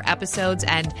ideas for episodes,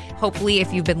 and hopefully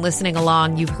if you've been listening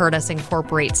along, you've heard us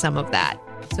incorporate some of that.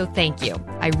 So thank you.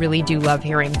 I really do love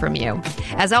hearing from you.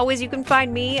 As always, you can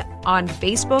find me on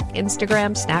Facebook,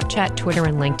 Instagram, Snapchat, Twitter,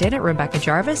 and LinkedIn at Rebecca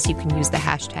Jarvis. You can use the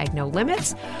hashtag No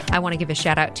Limits. I want to give a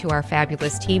shout out to our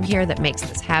fabulous team here that makes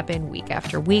this happen week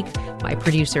after week. My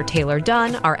producer, Taylor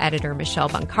Dunn, our editor, Michelle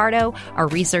Boncardo, our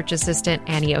research assistant,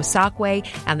 Annie Osakwe,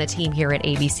 and the team here at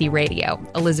ABC Radio,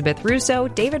 Elizabeth Russo,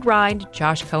 David Rind,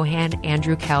 Josh Cohan,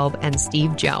 Andrew Kelb, and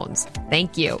Steve Jones.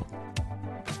 Thank you.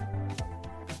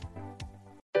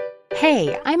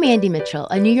 Hey, I'm Andy Mitchell,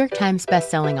 a New York Times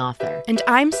bestselling author. And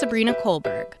I'm Sabrina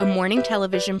Kohlberg, a morning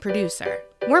television producer.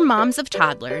 We're moms of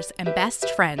toddlers and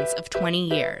best friends of 20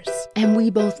 years. And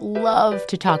we both love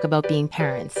to talk about being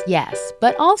parents, yes,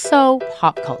 but also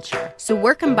pop culture. So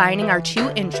we're combining our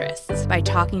two interests by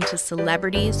talking to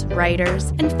celebrities, writers,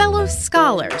 and fellow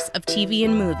scholars of TV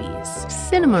and movies.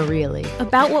 Cinema, really.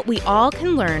 About what we all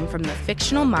can learn from the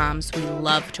fictional moms we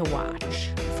love to watch.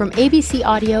 From ABC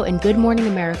Audio and Good Morning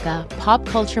America, Pop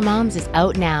Culture Moms is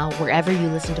out now wherever you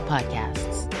listen to podcasts.